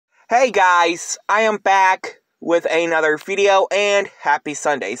Hey guys, I am back with another video and happy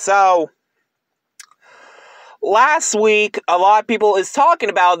Sunday. So, last week a lot of people is talking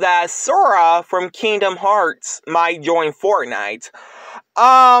about that Sora from Kingdom Hearts might join Fortnite.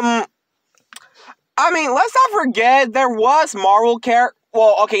 I mean, let's not forget there was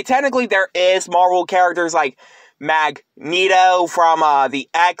technically there is Marvel characters like Magneto from the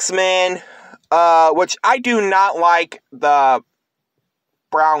X-Men, which I do not like the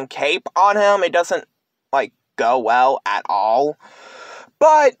brown cape on him. It doesn't go well at all.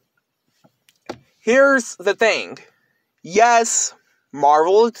 But here's the thing. Yes,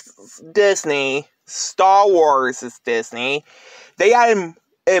 Marvel is Disney, Star Wars is Disney. They added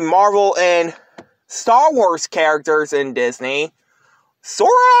in Marvel and Star Wars characters in Disney. Sora?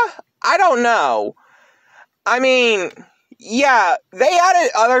 I don't know. I mean, yeah, they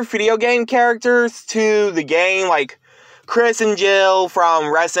added other video game characters to the game, like Chris and Jill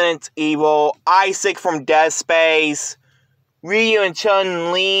from Resident Evil, Isaac from Dead Space, Ryu and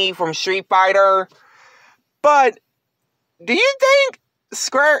Chun-Li from Street Fighter. But do you think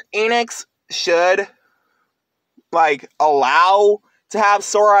Square Enix should allow to have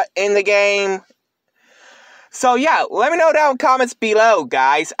Sora in the game? So yeah, let me know down in the comments below,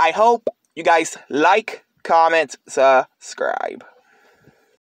 guys. I hope you guys like, comment, subscribe.